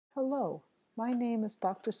Hello, my name is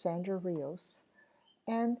Dr. Sandra Rios,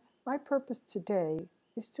 and my purpose today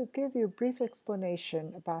is to give you a brief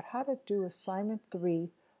explanation about how to do Assignment 3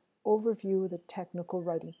 Overview of the Technical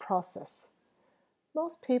Writing Process.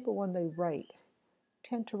 Most people, when they write,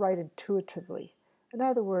 tend to write intuitively. In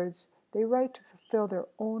other words, they write to fulfill their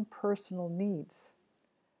own personal needs.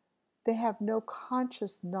 They have no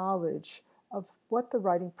conscious knowledge of what the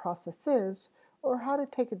writing process is or how to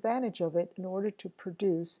take advantage of it in order to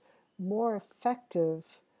produce more effective,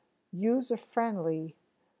 user friendly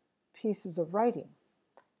pieces of writing.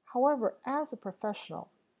 However, as a professional,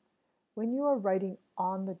 when you are writing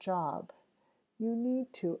on the job, you need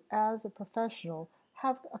to, as a professional,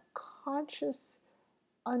 have a conscious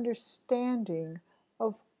understanding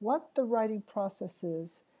of what the writing process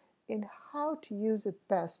is and how to use it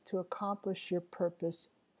best to accomplish your purpose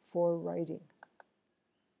for writing.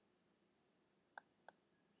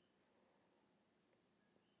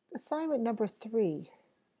 Assignment number 3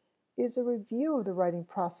 is a review of the writing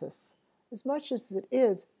process as much as it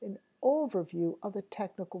is an overview of the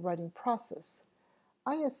technical writing process.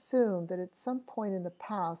 I assume that at some point in the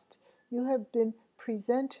past you have been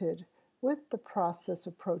presented with the process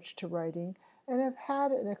approach to writing and have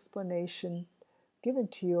had an explanation given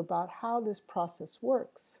to you about how this process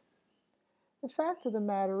works. The fact of the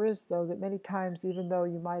matter is, though, that many times, even though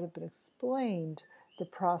you might have been explained the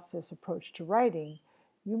process approach to writing,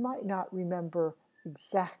 you might not remember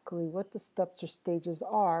exactly what the steps or stages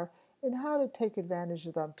are and how to take advantage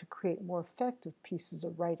of them to create more effective pieces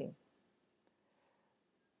of writing.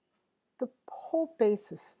 The whole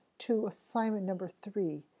basis to assignment number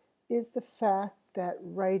 3 is the fact that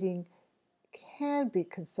writing can be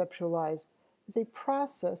conceptualized as a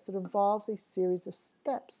process that involves a series of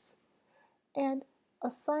steps. And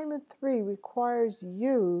assignment 3 requires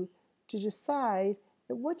you to decide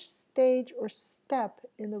at which stage or step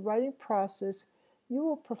in the writing process you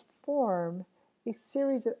will perform a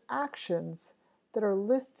series of actions that are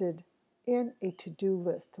listed in a to-do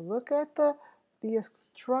list. Look at the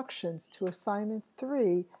instructions to assignment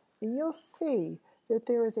 3 and you'll see that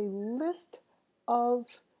there is a list of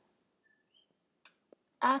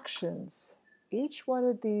actions. Each one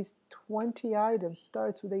of these 20 items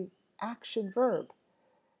starts with an action verb.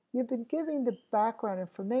 You've been giving the background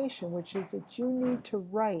information, which is that you need to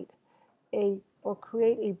write or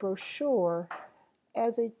create a brochure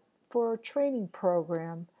for a training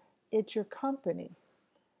program at your company.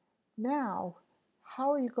 Now,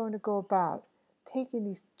 how are you going to go about taking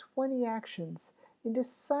these 20 actions and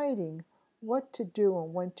deciding what to do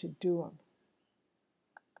and when to do them?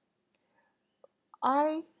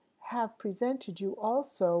 I have presented you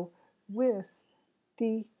also with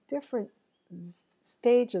the different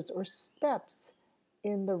stages or steps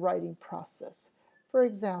in the writing process. For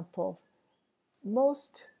example,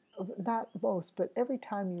 not most, but every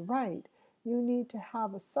time you write, you need to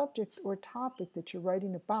have a subject or topic that you're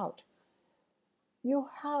writing about. You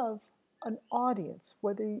have an audience,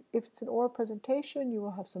 if it's an oral presentation, you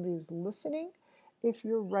will have somebody who's listening. If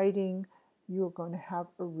you're writing, you're going to have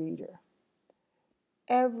a reader.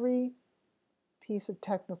 Every piece of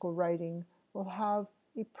technical writing will have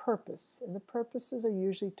a purpose, and the purposes are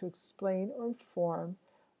usually to explain or inform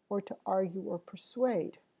or to argue or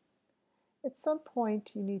persuade. At some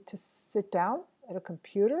point, you need to sit down at a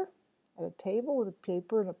computer, at a table with a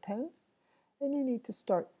paper and a pen, and you need to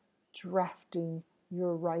start drafting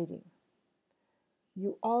your writing.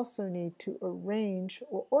 You also need to arrange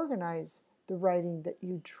or organize the writing that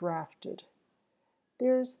you drafted.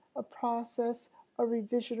 There's a process of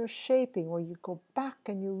revision or shaping where you go back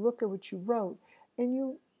and you look at what you wrote and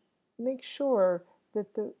you make sure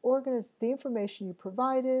that the information you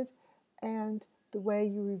provided and the way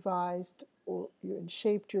you revised or you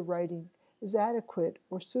shaped your writing is adequate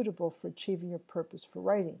or suitable for achieving your purpose for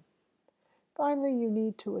writing. Finally, you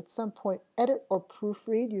need to at some point edit or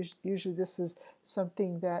proofread. Usually this is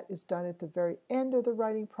something that is done at the very end of the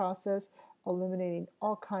writing process, eliminating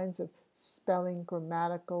all kinds of spelling,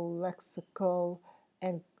 grammatical, lexical,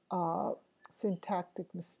 and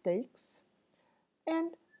syntactic mistakes,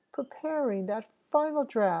 and preparing that final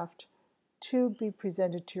draft to be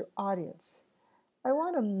presented to your audience. I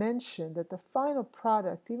want to mention that the final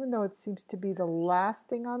product, even though it seems to be the last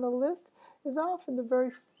thing on the list, is often the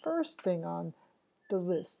very first thing on the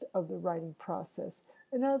list of the writing process.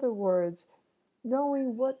 In other words,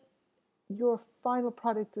 knowing what your final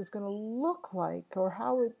product is going to look like or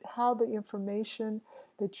how the information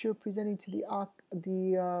that you're presenting to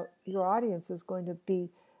your audience is going to be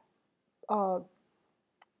uh,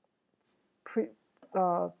 pre,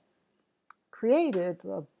 uh, created,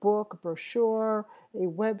 a book, a brochure, a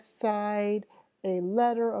website, a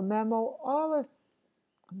letter, a memo, all of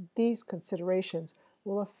these considerations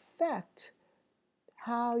will affect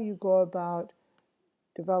how you go about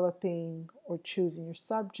developing or choosing your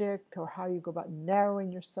subject, or how you go about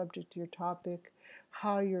narrowing your subject to your topic,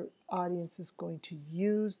 how your audience is going to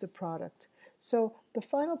use the product. So the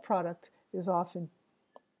final product is often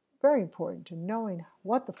very important, and knowing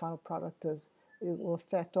what the final product is, it will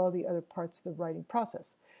affect all the other parts of the writing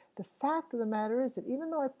process. The fact of the matter is that even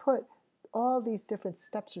though I put all these different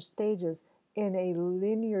steps or stages in a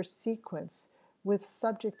linear sequence with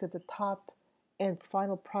subject at the top and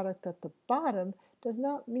final product at the bottom, does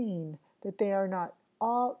not mean that they are not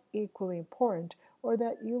all equally important, or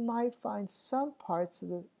that you might find some parts of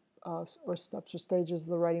the or steps or stages of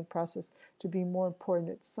the writing process to be more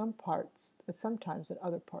important at some parts, at sometimes at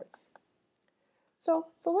other parts. So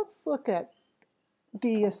let's look at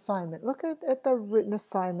the assignment. Look at the written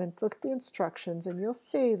assignment, look at the instructions, and you'll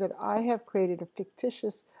see that I have created a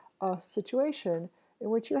fictitious situation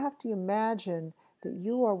in which you have to imagine that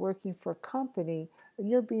you are working for a company and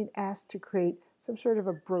you're being asked to create some sort of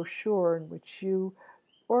a brochure in which you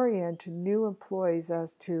orient new employees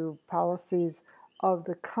as to policies of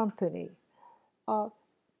the company.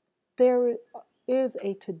 There is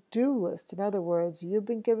a to-do list. In other words, you've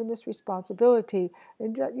been given this responsibility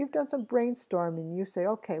and you've done some brainstorming. You say,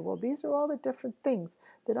 okay, well, these are all the different things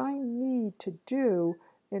that I need to do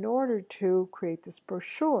in order to create this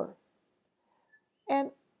brochure.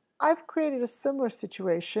 And I've created a similar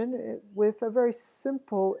situation with a very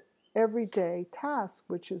simple everyday task,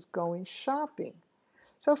 which is going shopping.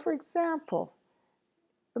 So for example,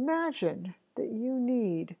 imagine that you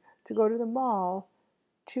need to go to the mall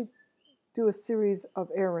to do a series of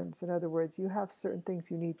errands. In other words, you have certain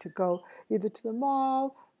things you need to go either to the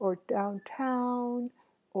mall or downtown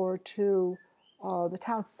or to the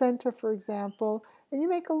town center, for example, and you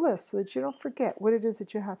make a list so that you don't forget what it is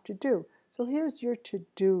that you have to do. So here's your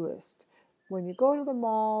to-do list. When you go to the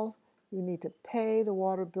mall, you need to pay the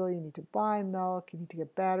water bill, you need to buy milk, you need to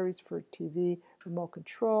get batteries for a TV, remote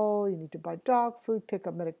control, you need to buy dog food, pick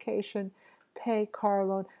up medication, pay car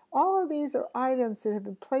loan. All of these are items that have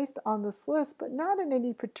been placed on this list, but not in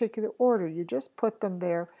any particular order. You just put them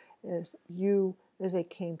there as they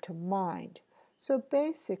came to mind. So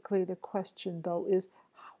basically the question though is,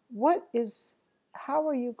 how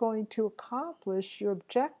are you going to accomplish your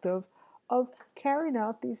objective of carrying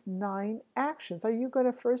out these 9 actions? Are you going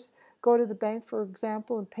to first go to the bank, for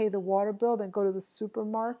example, and pay the water bill, then go to the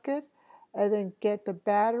supermarket and then get the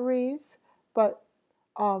batteries, but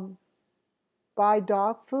buy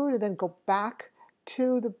dog food and then go back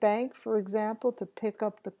to the bank, for example, to pick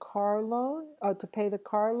up the car loan, to pay the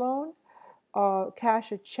car loan,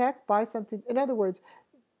 cash a check, buy something? In other words,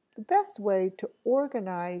 the best way to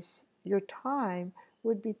organize your time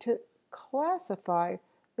would be to classify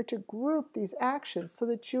or to group these actions so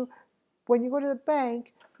that when you go to the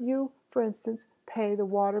bank, you, for instance, pay the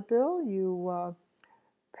water bill, you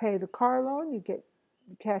pay the car loan, you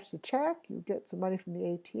cash the check, you get some money from the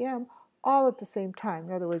ATM, all at the same time.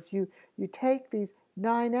 In other words, you take these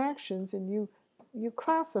 9 actions and you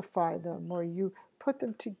classify them, or you put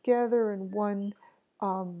them together in one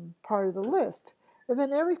part of the list. And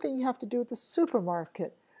then everything you have to do at the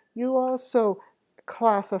supermarket, you also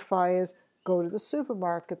classify as go to the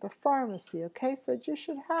supermarket, the pharmacy, okay? So that you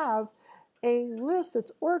should have a list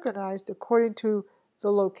that's organized according to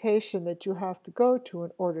the location that you have to go to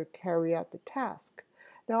in order to carry out the task.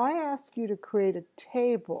 Now I ask you to create a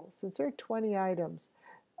table. Since there are 20 items,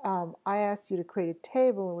 I asked you to create a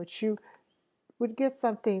table in which you would get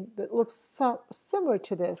something that looks similar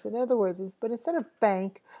to this. In other words, but instead of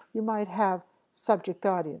bank, you might have subject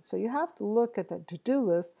audience. So you have to look at the to-do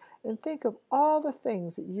list and think of all the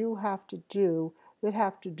things that you have to do that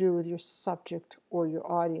have to do with your subject or your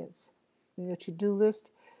audience. In your to-do list,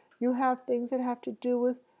 you have things that have to do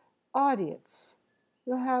with audience.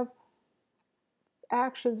 You have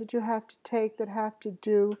actions that you have to take that have to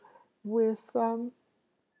do with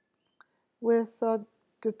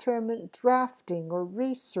determined drafting or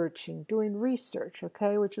researching, doing research,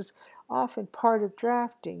 okay, which is often part of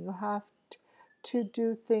drafting. You have to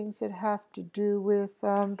do things that have to do with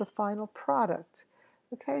the final product.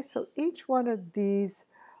 Okay, so each one of these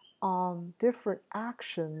different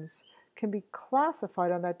actions can be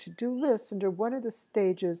classified on that to-do list under one of the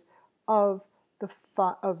stages of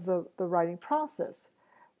the writing process.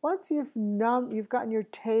 Once you've gotten your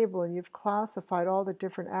table and you've classified all the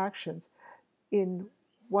different actions in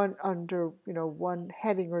one under one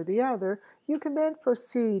heading or the other, you can then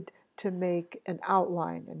proceed to make an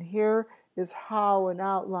outline. And here is how an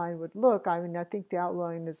outline would look. I mean, I think the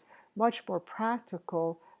outline is much more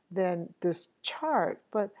practical than this chart,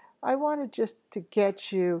 but I wanted just to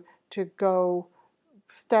get you to go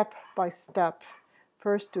step by step.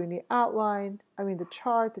 First doing the outline, the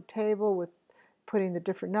chart, the table with putting the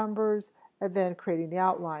different numbers, and then creating the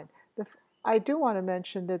outline. I do want to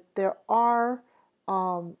mention that there are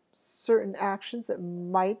certain actions that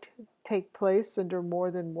might take place under more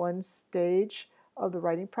than one stage of the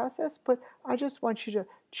writing process, but I just want you to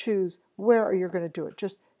choose where you're going to do it.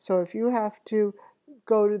 Just so if you have to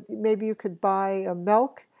go to, maybe you could buy a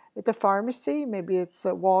milk at the pharmacy, maybe it's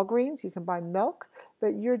at Walgreens, you can buy milk,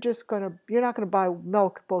 but you're not going to buy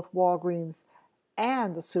milk both Walgreens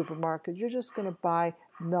and the supermarket. You're just going to buy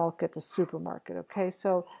milk at the supermarket, okay?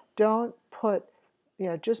 So don't put,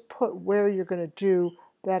 just put where you're going to do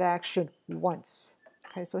that action once.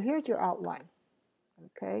 Okay, so here's your outline,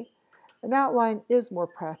 okay? An outline is more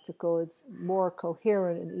practical. It's more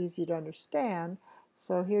coherent and easy to understand.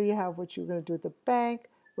 So here you have what you're going to do at the bank,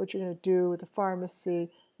 what you're going to do at the pharmacy,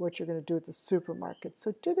 what you're going to do at the supermarket.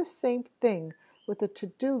 So do the same thing with the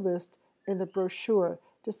to-do list in the brochure.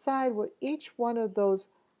 Decide what each one of those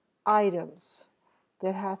items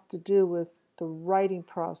that have to do with the writing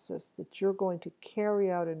process that you're going to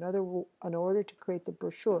carry out in order to create the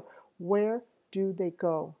brochure, where do they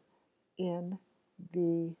go in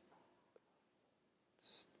the,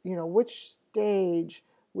 which stage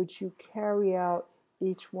would you carry out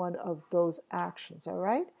each one of those actions, all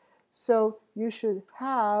right? So you should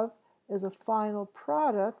have, as a final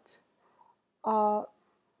product, uh,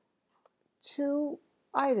 two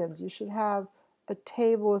items. You should have a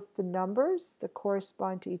table with the numbers that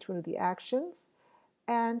correspond to each one of the actions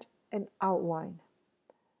and an outline.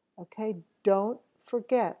 Okay, don't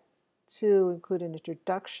forget to include an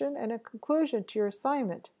introduction and a conclusion to your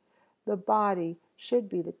assignment. The body should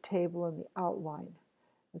be the table and the outline.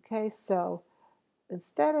 Okay, so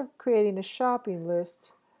instead of creating a shopping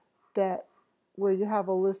list where you have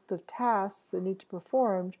a list of tasks that need to be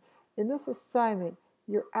performed, in this assignment,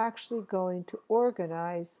 you're actually going to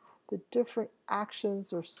organize the different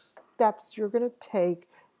actions or steps you're going to take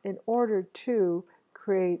in order to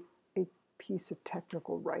create a piece of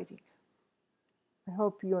technical writing. I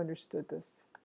hope you understood this.